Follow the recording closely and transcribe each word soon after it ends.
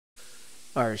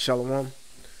All right, Shalom.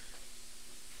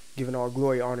 Giving all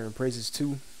glory, honor, and praises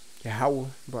to Yahweh,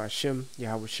 Ba'ashem,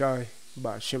 Yahweh Shai,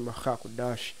 Ba'ashem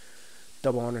Rachakwadash.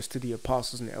 Double honors to the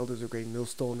apostles and the elders of Great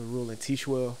Millstone, the rule and teach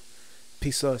well.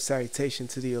 Peace, love, salutation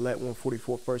to the elect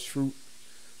 144 first fruit.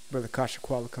 Brother Kasha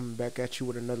Kwala coming back at you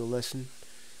with another lesson.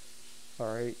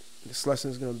 All right, this lesson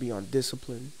is going to be on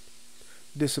discipline.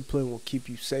 Discipline will keep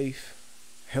you safe,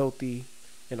 healthy,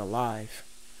 and alive.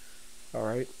 All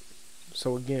right,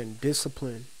 so again,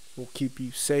 discipline will keep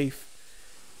you safe,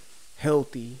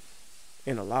 healthy,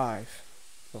 and alive.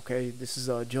 Okay, this is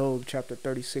Job chapter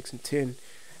 36 and 10.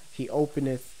 He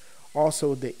openeth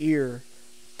also the ear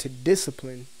to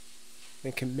discipline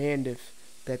and commandeth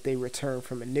that they return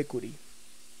from iniquity.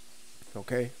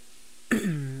 Okay,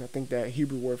 I think that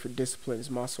Hebrew word for discipline is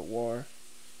masawar.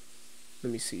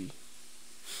 Let me see.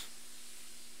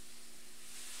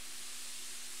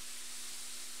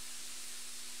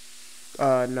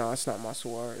 No, it's not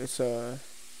masawar. It's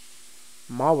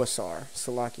mawasar.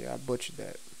 Salakia, I butchered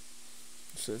that.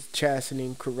 It says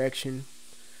chastening, correction,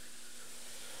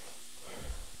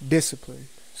 discipline.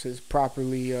 It says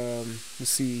properly, let's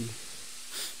see. It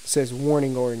says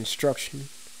warning or instruction.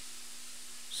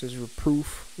 It says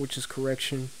reproof, which is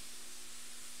correction.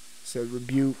 It says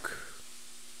rebuke,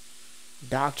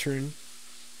 doctrine,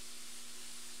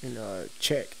 and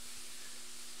check.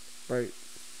 Right.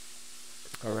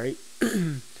 All right.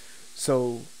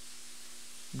 So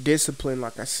discipline,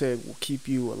 like I said, will keep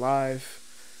you alive,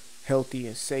 healthy,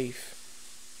 and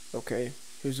safe. Okay.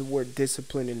 Here's the word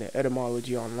discipline in the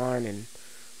etymology online, and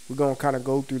we're going to kind of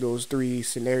go through those three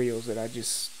scenarios that I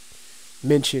just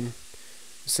mentioned.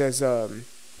 It says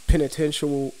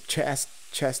penitential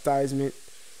chastisement.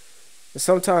 And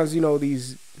sometimes,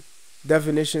 these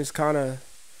definitions kind of,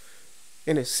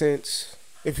 in a sense,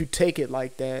 if you take it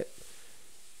like that,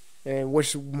 and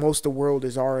which most of the world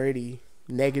is already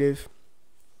negative,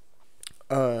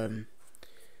 it'll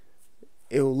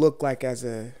look like as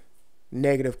a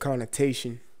negative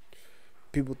connotation.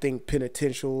 People think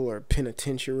penitential or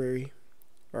penitentiary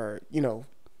or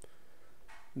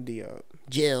the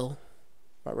jail.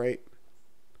 All right,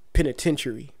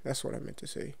 penitentiary, that's what I meant to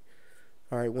say.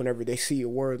 All right, whenever they see a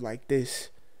word like this,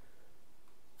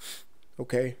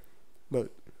 okay, but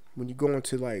when you go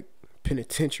into like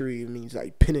penitentiary, it means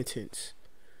like penitence,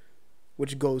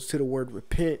 which goes to the word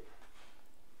repent.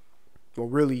 Well,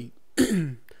 really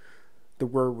the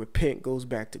word repent goes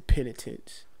back to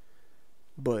penitence,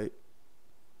 but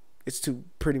it's to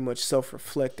pretty much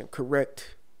self-reflect and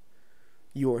correct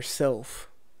yourself.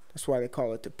 That's why they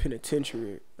call it the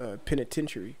penitentiary.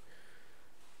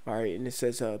 All right, and it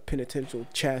says penitential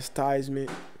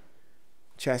chastisement.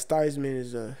 Chastisement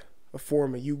is a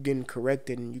form of you getting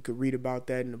corrected, and you could read about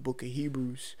that in the book of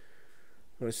Hebrews.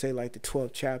 I want to say like the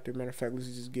 12th chapter. Matter of fact, let's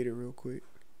just get it real quick.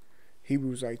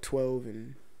 Hebrews like 12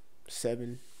 and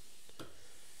 7. I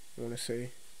want to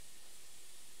say.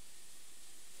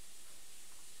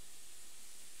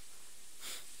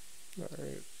 All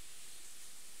right.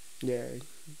 Yeah.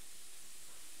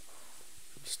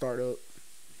 Start up.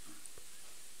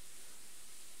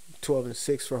 12 and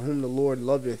 6. For whom the Lord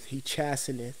loveth, he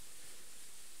chasteneth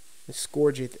and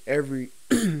scourgeth every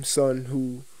son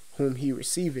whom he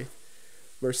receiveth.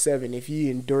 Verse 7. If ye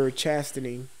endure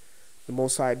chastening, the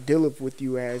Most High dealeth with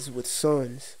you as with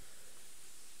sons.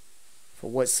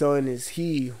 For what son is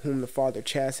he whom the Father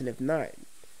chasteneth not?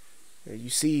 You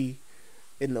see,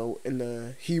 in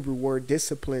the Hebrew word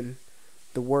discipline,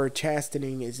 the word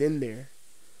chastening is in there.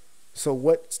 So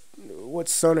what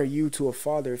son are you to a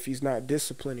father if he's not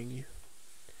disciplining you?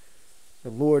 The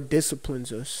Lord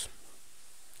disciplines us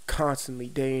constantly,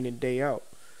 day in and day out.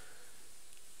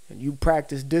 And you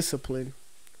practice discipline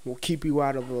will keep you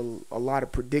out of a lot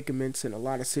of predicaments and a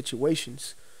lot of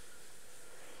situations.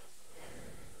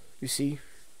 You see,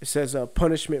 it says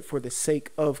punishment for the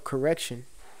sake of correction.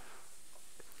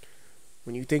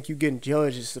 When you think you're getting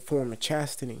judged, it's a form of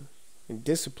chastening and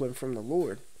discipline from the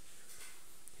Lord.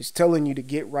 He's telling you to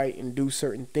get right and do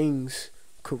certain things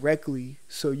correctly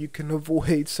so you can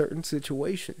avoid certain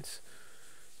situations.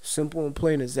 Simple and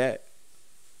plain as that.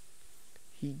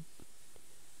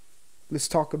 Let's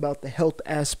talk about the health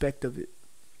aspect of it,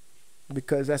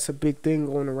 because that's a big thing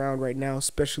going around right now,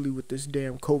 especially with this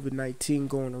damn COVID-19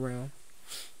 going around.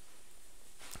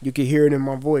 You can hear it in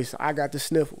my voice. I got the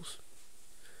sniffles.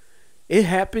 It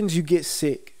happens, you get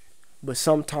sick, but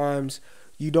sometimes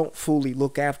you don't fully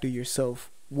look after yourself,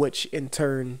 which in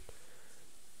turn,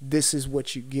 this is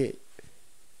what you get.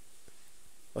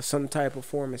 Or some type of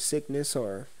form of sickness,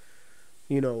 or,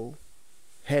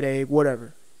 headache,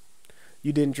 whatever.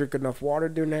 You didn't drink enough water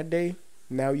during that day,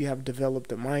 Now you have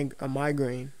developed a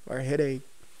migraine or a headache.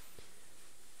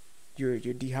 You're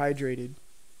dehydrated.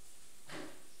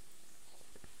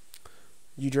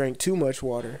 You drank too much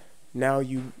water. Now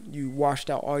you washed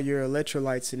out all your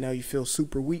electrolytes and now you feel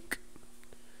super weak.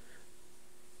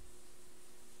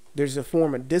 There's a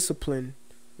form of discipline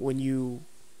when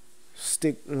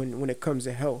it comes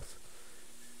to health.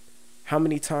 How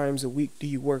many times a week do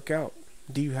you work out?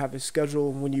 Do you have a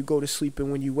schedule when you go to sleep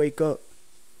and when you wake up?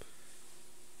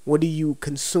 What do you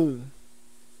consume?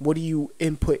 What do you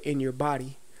input in your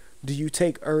body? Do you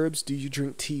take herbs? Do you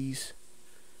drink teas?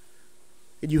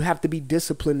 And you have to be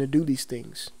disciplined to do these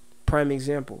things. Prime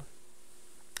example.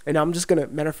 And I'm just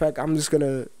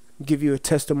gonna give you a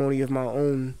testimony of my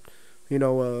own,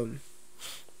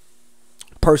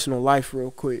 personal life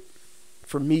real quick.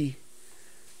 For me,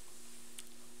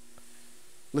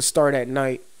 let's start at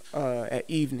night, at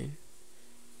evening.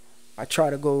 I try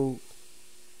to go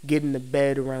get into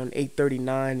bed around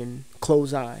 8:39 and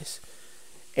close eyes.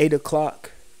 8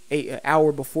 o'clock, an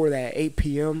hour before that, 8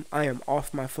 p.m., I am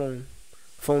off my phone.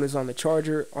 Phone is on the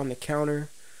charger, on the counter,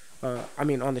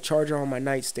 on the charger on my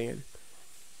nightstand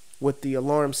with the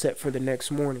alarm set for the next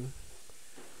morning.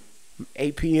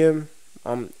 8 p.m.,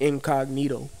 I'm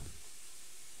incognito.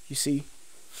 You see?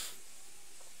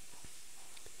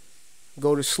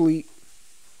 Go to sleep.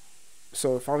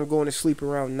 So if I'm going to sleep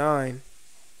around 9,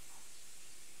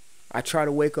 I try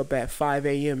to wake up at 5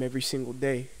 a.m. every single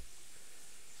day.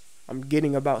 I'm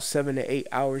getting about 7 to 8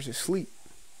 hours of sleep,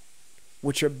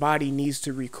 which your body needs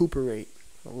to recuperate.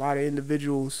 A lot of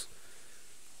individuals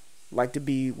like to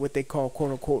be what they call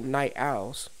quote unquote night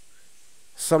owls.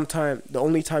 Sometimes the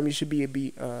only time you should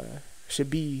be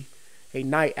a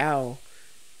night owl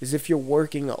is if you're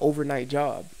working an overnight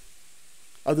job.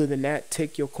 Other than that,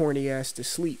 take your corny ass to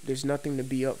sleep. There's nothing to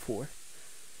be up for.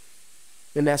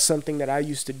 And that's something that I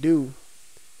used to do.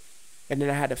 And then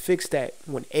I had to fix that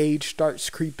when age starts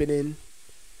creeping in.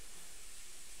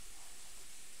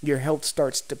 Your health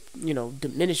starts to,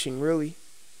 diminishing really.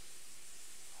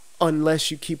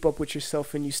 Unless you keep up with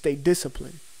yourself and you stay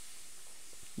disciplined.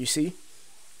 You see?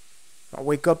 I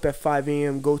wake up at 5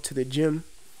 a.m., go to the gym.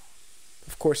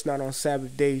 Of course, not on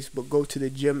Sabbath days, but go to the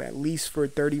gym at least for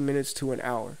 30 minutes to an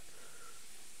hour.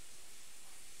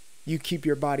 You keep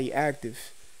your body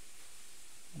active.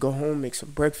 Go home, make some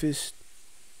breakfast,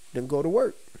 then go to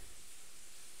work.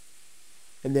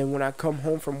 And then when I come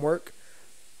home from work,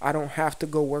 I don't have to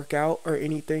go work out or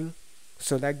anything.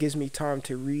 So that gives me time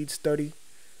to read, study,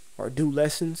 or do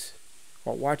lessons,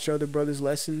 or watch other brothers'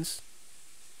 lessons.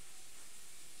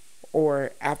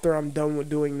 Or after I'm done with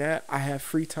doing that, I have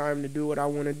free time to do what I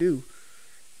want to do.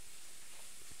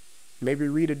 Maybe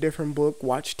read a different book,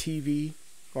 watch TV,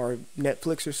 or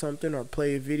Netflix or something, or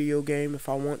play a video game if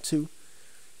I want to.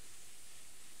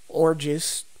 Or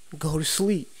just go to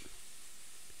sleep.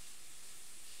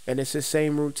 And it's the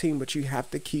same routine, but you have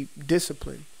to keep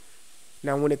discipline.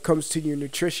 Now, when it comes to your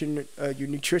nutrition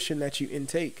that you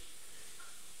intake,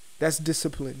 that's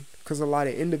discipline. Because a lot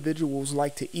of individuals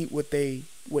like to eat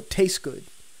what tastes good.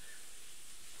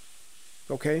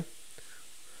 Okay?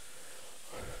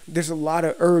 There's a lot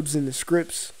of herbs in the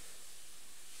scripts.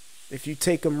 If you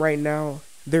take them right now,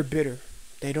 they're bitter.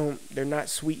 They're not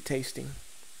sweet tasting.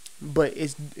 But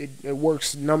it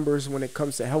works numbers when it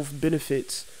comes to health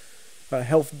benefits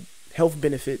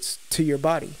to your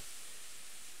body.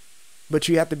 But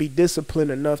you have to be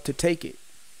disciplined enough to take it.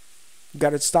 You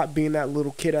got to stop being that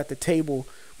little kid at the table.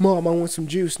 Mom, I want some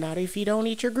juice. Not if you don't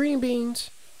eat your green beans.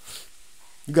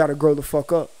 You got to grow the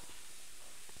fuck up.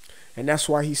 And that's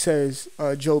why he says,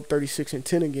 Job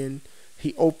 36:10 again,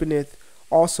 he openeth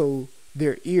also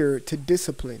their ear to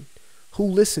discipline. Who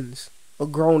listens? A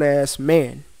grown ass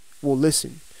man will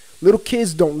listen. Little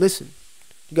kids don't listen.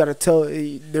 You got to tell,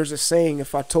 there's a saying,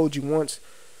 if I told you once,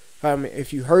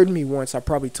 if you heard me once, I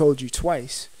probably told you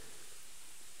twice.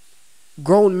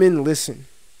 Grown men listen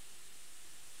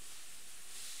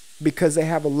because they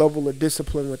have a level of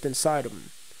discipline within inside of them.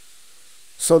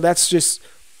 So that's just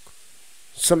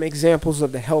some examples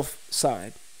of the health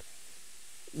side,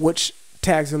 which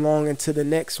tags along into the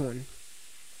next one.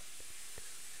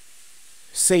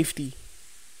 Safety.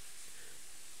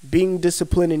 Being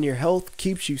disciplined in your health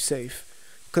keeps you safe,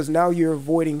 because now you're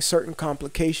avoiding certain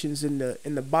complications in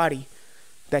the body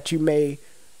that you may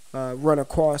run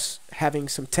across, having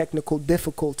some technical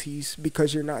difficulties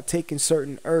because you're not taking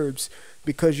certain herbs,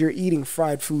 because you're eating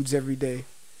fried foods every day,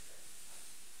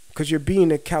 because you're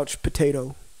being a couch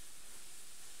potato.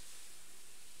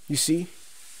 You see?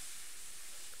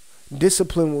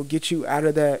 Discipline will get you out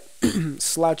of that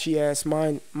slouchy ass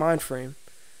mind frame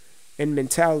and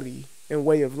mentality and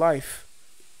way of life.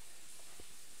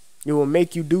 It will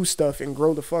make you do stuff and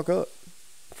grow the fuck up,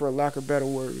 for lack of better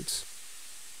words.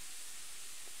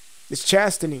 It's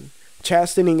chastening.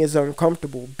 Chastening is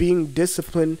uncomfortable. Being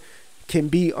disciplined can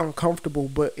be uncomfortable,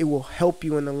 but it will help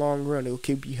you in the long run. It will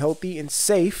keep you healthy and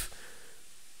safe.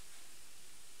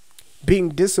 Being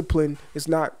disciplined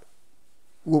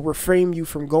will refrain you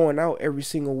from going out every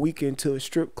single weekend to a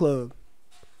strip club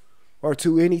or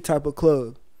to any type of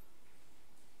club,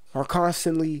 or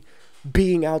constantly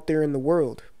being out there in the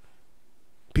world.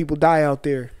 People die out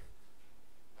there.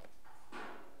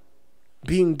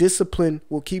 Being disciplined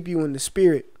will keep you in the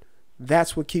spirit.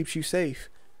 That's what keeps you safe.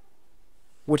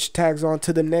 Which tags on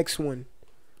to the next one,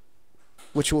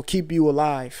 which will keep you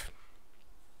alive.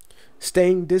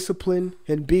 Staying disciplined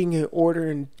and being in order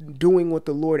and doing what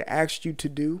the Lord asked you to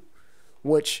do,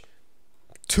 which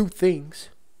two things,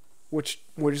 which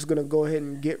we're just going to go ahead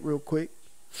and get real quick.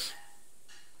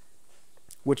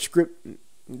 Which script,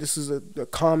 this is a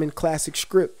common classic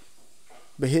script,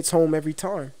 but hits home every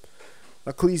time.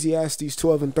 Ecclesiastes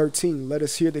 12:13, let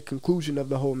us hear the conclusion of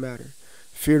the whole matter.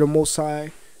 Fear the Most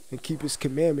High and keep his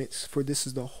commandments, for this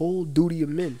is the whole duty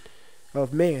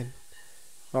of man.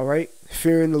 All right,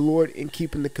 fearing the Lord and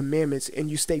keeping the commandments,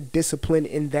 and you stay disciplined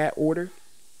in that order,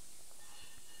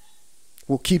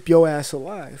 will keep your ass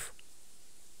alive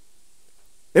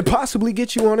and possibly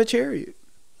get you on a chariot.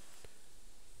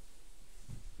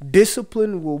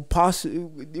 Discipline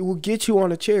will get you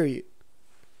on a chariot,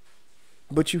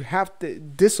 but you have to.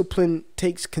 Discipline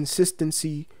takes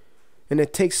consistency, and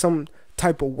it takes some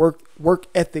type of work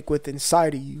ethic within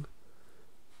inside of you.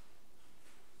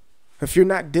 If you're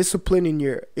not disciplined in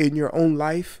your own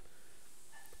life,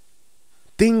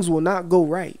 things will not go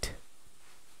right.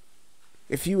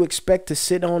 If you expect to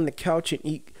sit on the couch and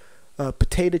eat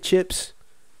potato chips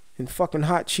and fucking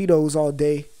hot Cheetos all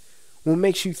day, what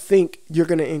makes you think you're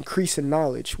going to increase in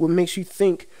knowledge? What makes you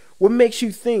think? Let's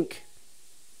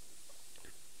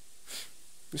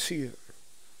see it.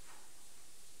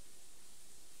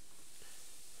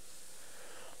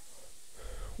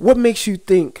 What makes you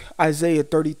think Isaiah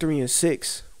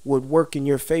 33:6 would work in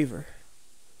your favor?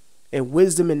 And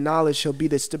wisdom and knowledge shall be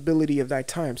the stability of thy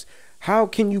times. How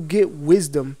can you get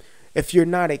wisdom if you're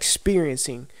not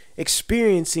experiencing?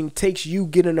 Experiencing takes you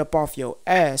getting up off your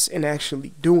ass and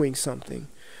actually doing something.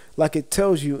 Like it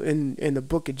tells you in the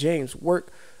book of James,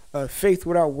 faith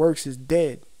without works is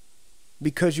dead.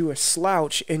 Because you are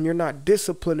slouch and you're not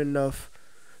disciplined enough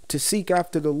to seek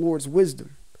after the Lord's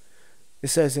wisdom. It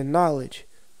says in knowledge.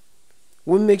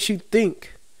 What makes you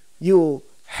think you'll,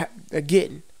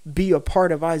 again, be a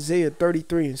part of Isaiah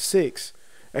 33:6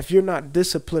 if you're not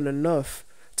disciplined enough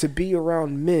to be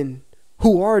around men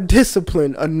who are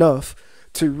disciplined enough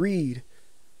to read?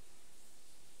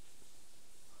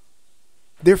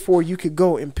 Therefore, you could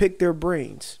go and pick their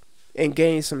brains and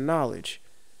gain some knowledge.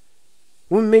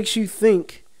 What makes you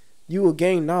think you will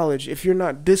gain knowledge if you're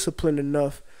not disciplined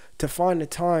enough to find the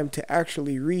time to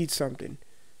actually read something?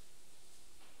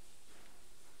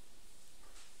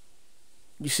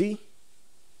 You see?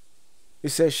 It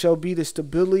says, shall be the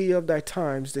stability of thy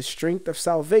times, the strength of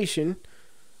salvation.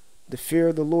 The fear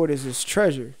of the Lord is his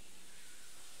treasure.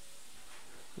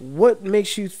 What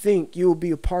makes you think you will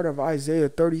be a part of Isaiah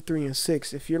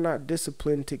 33:6 if you're not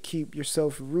disciplined to keep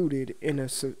yourself rooted in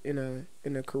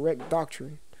a correct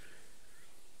doctrine?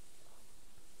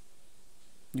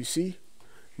 You see?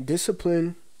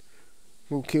 Discipline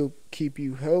will keep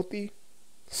you healthy,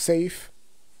 safe,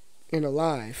 and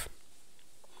alive.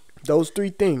 Those three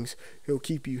things. It'll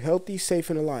keep you healthy, safe,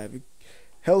 and alive.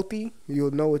 Healthy, you'll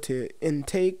know what to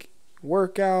intake,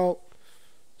 work out,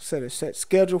 set a set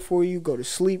schedule for you, go to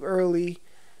sleep early,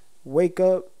 wake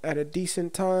up at a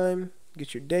decent time,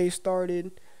 get your day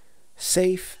started.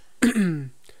 Safe,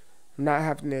 not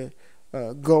having to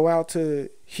go out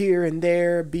to here and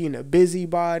there, being a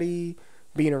busybody,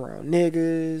 being around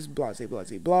niggas, blah, blah,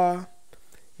 blah, blah.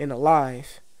 And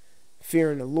alive.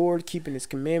 Fearing the Lord, keeping his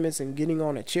commandments, and getting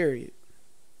on a chariot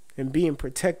and being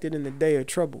protected in the day of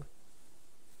trouble.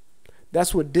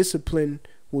 That's what discipline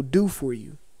will do for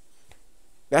you.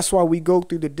 That's why we go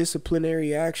through the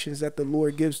disciplinary actions that the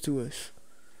Lord gives to us.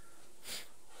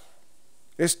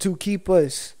 It's to keep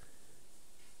us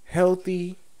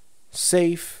healthy,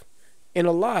 safe, and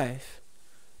alive.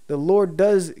 The Lord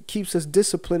keeps us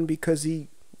disciplined because he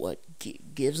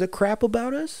gives a crap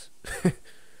about us.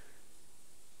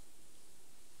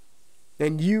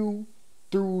 And you,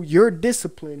 through your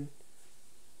discipline,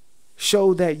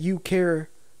 show that you care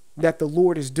that the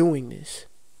Lord is doing this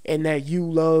and that you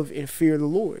love and fear the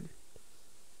Lord.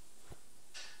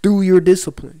 Through your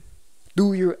discipline,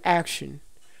 through your action.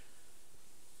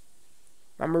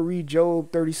 I'm going to read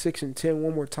Job 36:10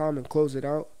 one more time and close it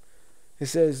out. It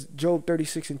says, Job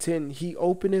 36:10, he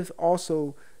openeth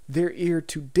also their ear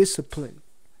to discipline,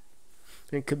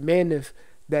 and commandeth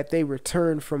that they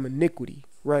return from iniquity.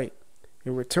 Right.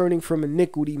 And returning from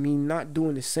iniquity means not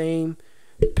doing the same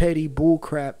petty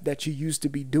bullcrap that you used to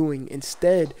be doing.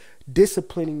 Instead,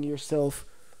 disciplining yourself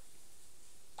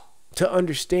to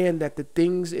understand that the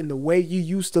things in the way you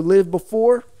used to live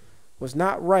before was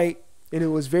not right, and it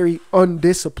was very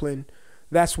undisciplined.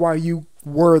 That's why you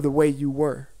were the way you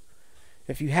were.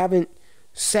 If you haven't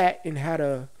sat and had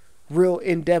a real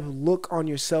in-depth look on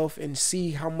yourself and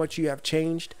see how much you have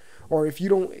changed, or if you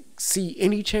don't see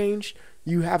any change,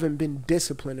 you haven't been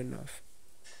disciplined enough.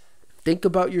 Think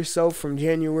about yourself from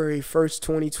January 1st,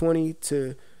 2020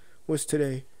 to what's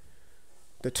today?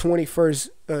 The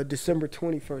 21st, December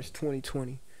 21st,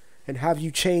 2020. And have you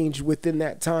changed within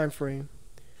that time frame?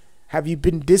 Have you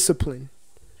been disciplined?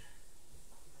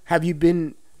 Have you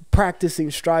been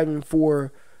practicing, striving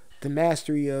for the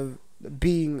mastery of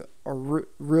being a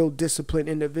real disciplined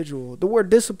individual? The word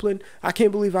discipline, I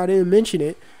can't believe I didn't mention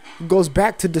it. It goes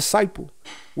back to disciple,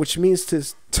 which means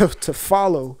to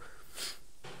follow.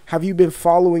 Have you been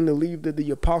following the lead of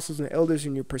the apostles and elders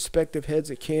and your prospective heads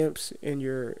of camps and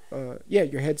your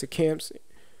heads of camps,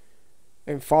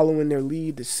 and following their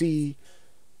lead to see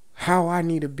how I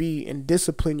need to be and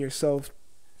discipline yourself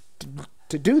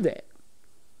to do that?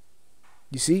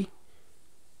 You see?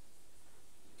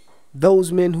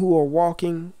 Those men who are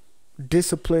walking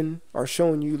discipline are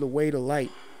showing you the way to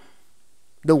light,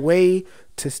 the way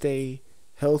to stay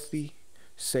healthy,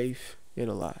 safe, and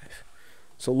alive.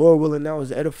 So Lord willing, that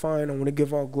was edifying. I want to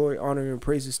give all glory, honor, and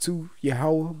praises to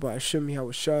Yahweh, by Hashem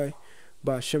Yahushai,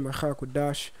 by Hashem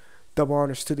Echad. Double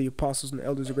honors to the apostles and the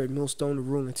elders of Great Millstone, to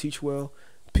rule and teach well.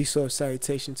 Peace, love,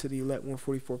 salutation to the elect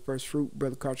 144 first fruit.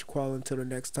 Brother Carter Qual, until the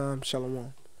next time.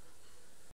 Shalom.